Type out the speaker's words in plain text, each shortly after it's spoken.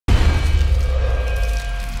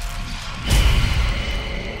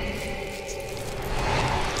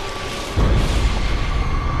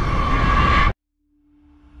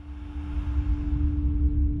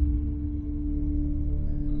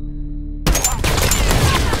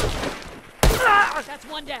That's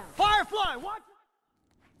one down. Firefly, watch!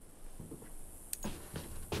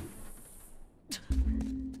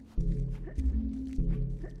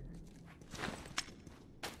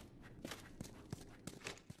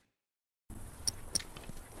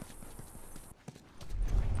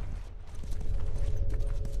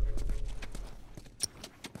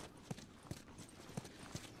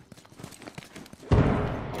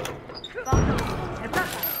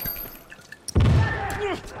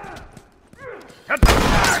 I'm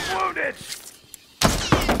wounded!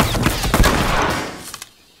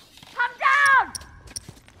 Come down!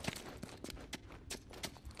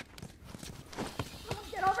 Someone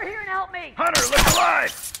get over here and help me! Hunter, look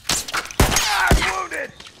alive! I'm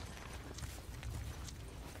wounded!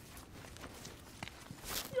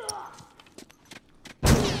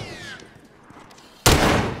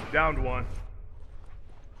 Downed one.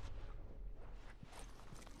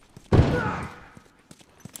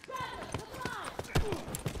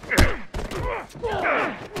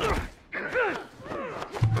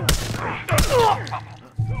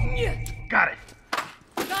 Got it.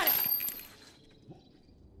 Got it!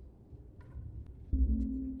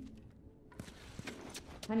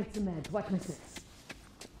 I need some meds. Watch my six.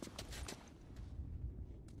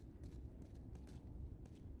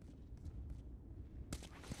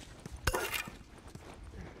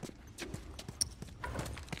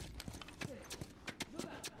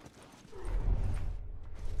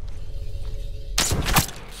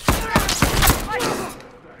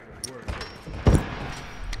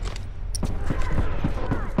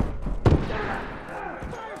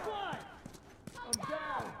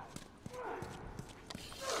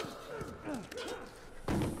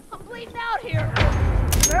 I'm bleeding out here!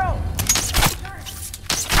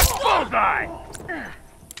 Bullseye!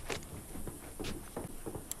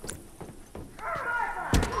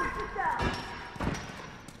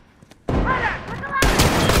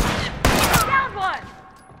 Down one!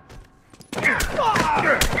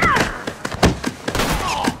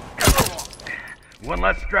 One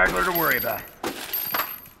less straggler to worry about.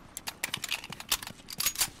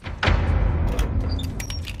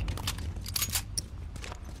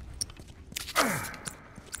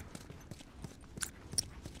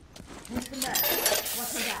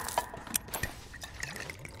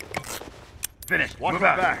 Finished. Watch Move my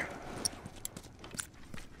out. back.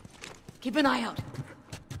 Keep an eye out.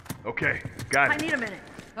 Okay, got I it. need a minute.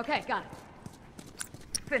 Okay, got it.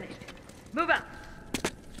 Finished. Move out.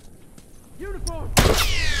 Uniform!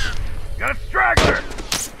 Got a straggler!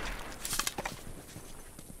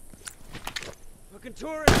 Looking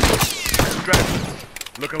tourist! Straggler.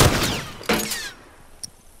 Look alive.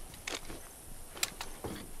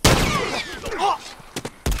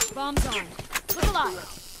 Bombs on. Look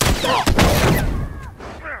alive.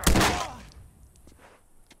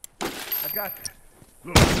 I got it.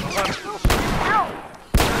 Look, Hunter.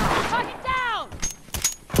 Knock it down!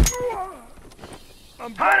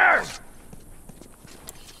 I'm Hunter!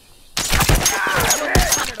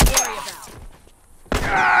 Nothing to worry about.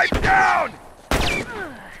 I'm down!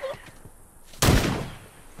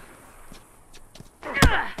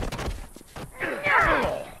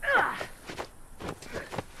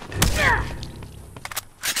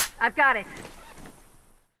 I've got it.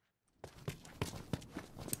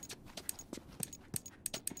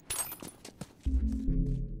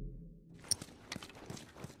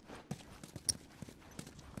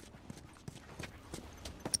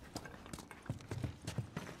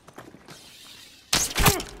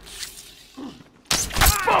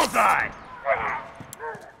 Bullseye!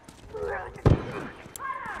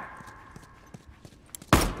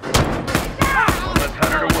 One less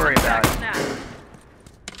Hunter to worry about.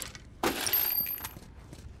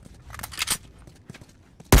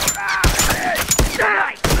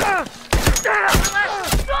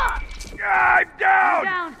 I'm down!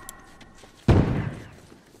 Down.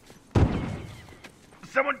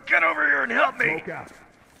 Someone get over here and help me! Smoke out.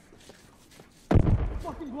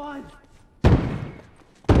 Fucking blind!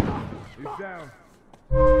 He's down.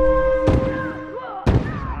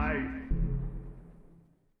 Nice.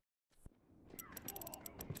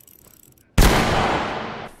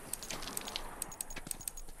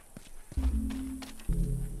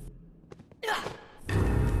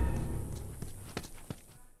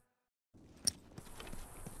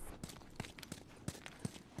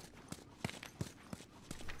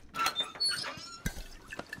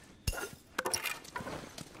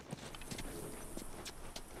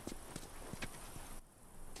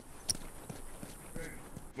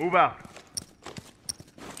 Move out.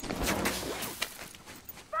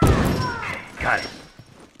 Got it.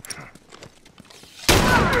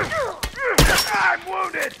 I'm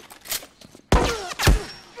wounded!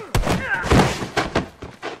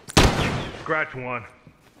 Scratch one.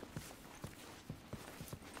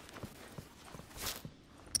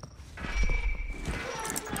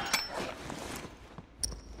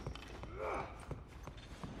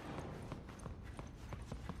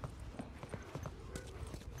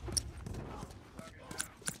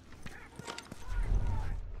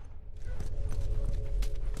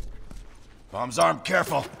 Bomb's armed,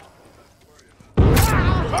 careful.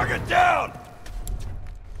 Target down!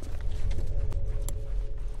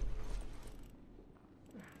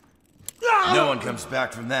 No one comes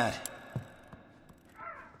back from that.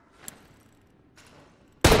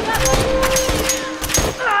 Target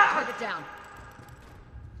down.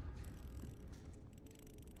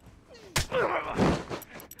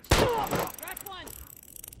 Crack one.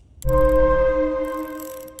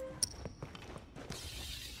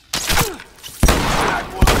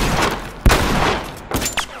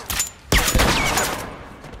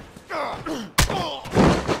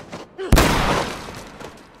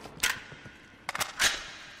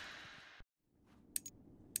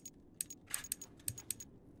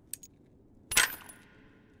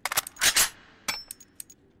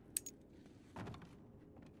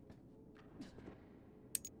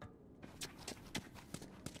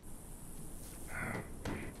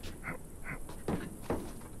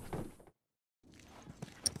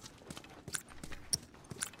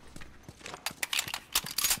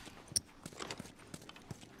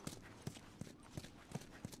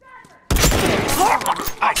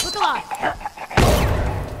 Look alive!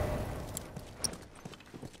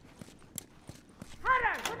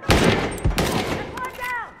 Hunter! Look alive! One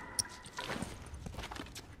down!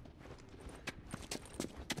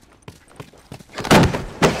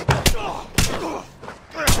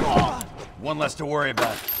 One less to worry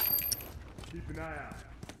about. Keep an eye out.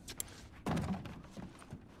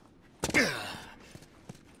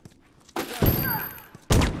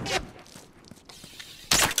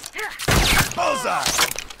 Bullseye!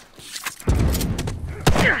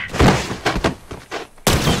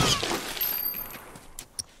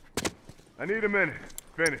 I need a minute.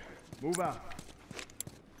 Finish. Move out.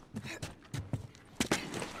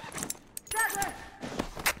 Straggler!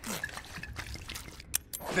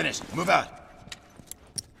 Finished. Move out.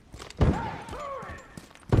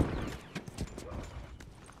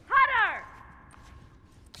 Hunter!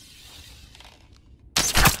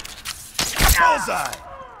 Bullseye!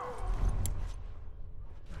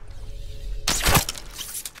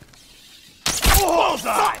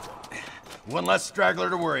 Bullseye! One less straggler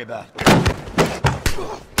to worry about.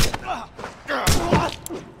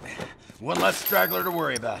 One less straggler to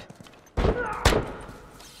worry about.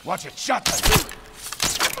 Watch it, shotgun!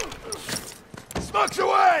 Smokes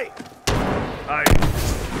away! Aye.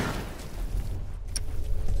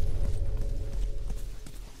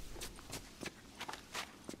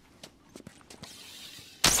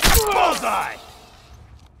 Bullseye!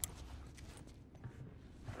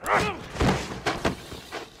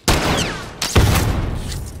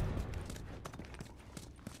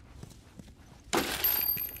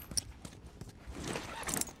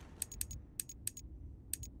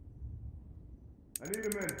 I need a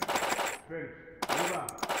minute. Finish. Move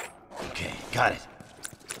out. Okay, got it.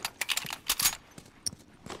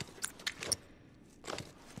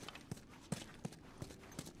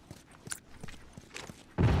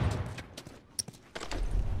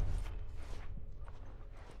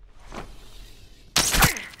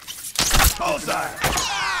 Bullseye!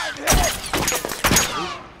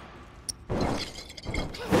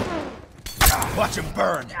 Watch him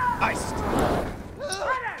burn. Iced.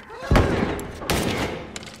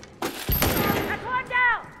 That's one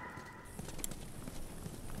down!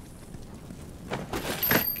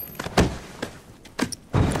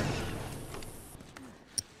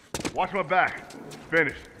 Watch my back.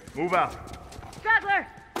 Finish. Move out. Straggler!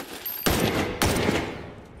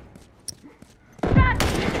 Scott,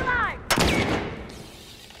 he's alive!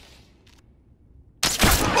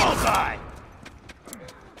 Bullseye!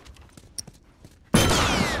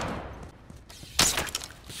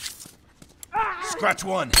 Scratch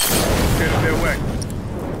one. Get him their way.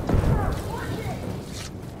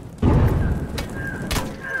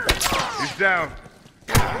 He's down.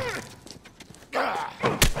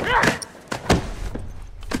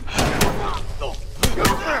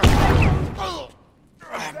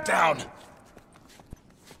 I'm down.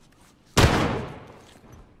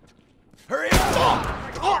 Hurry up!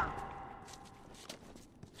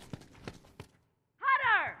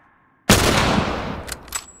 Hunter!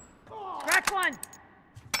 Scratch one!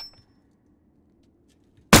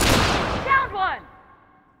 Down one!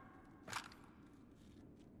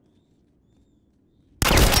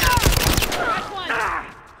 Scratch one!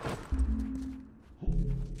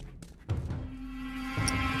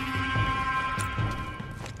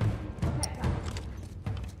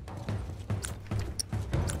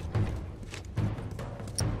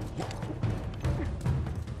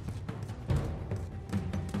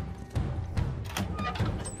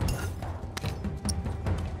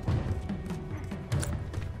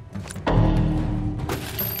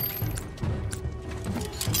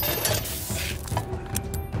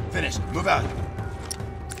 Finished. Move out.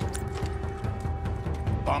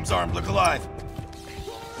 Bomb's armed. Look alive.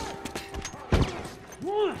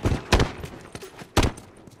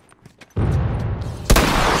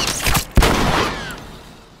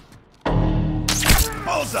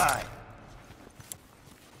 Bullseye!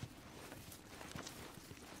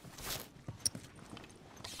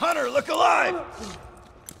 Hunter, look alive!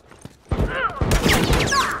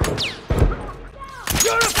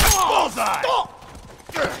 Bullseye!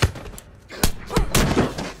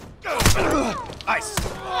 Ice!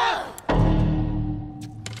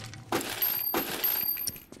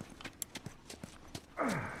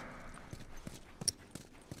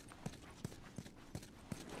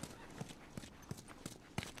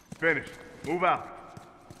 Finished. Move out.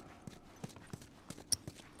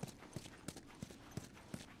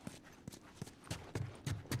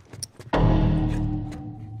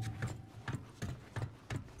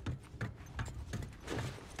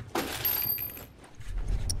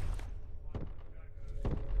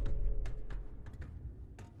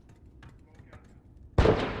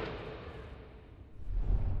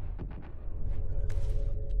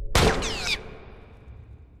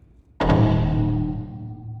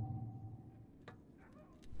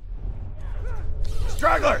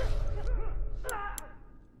 Straggler!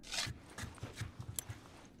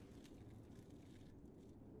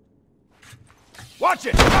 Watch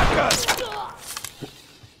it! Shotgun!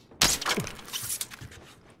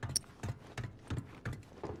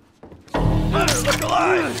 Hunter, look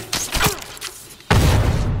alive!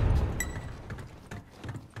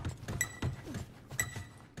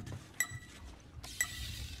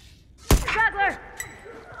 Straggler!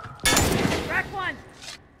 Rack one!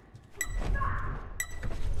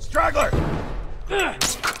 Straggler!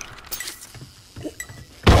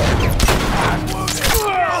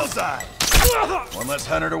 Bullseye! One less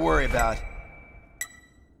hunter to worry about.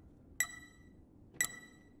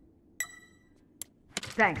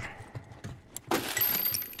 Thanks.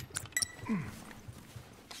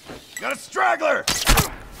 Got a straggler!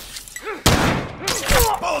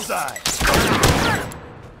 Bullseye!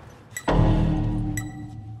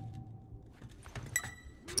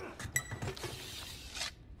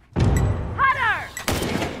 Hunter!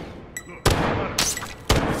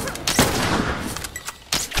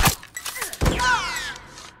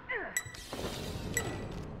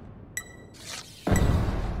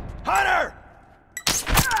 Hunter!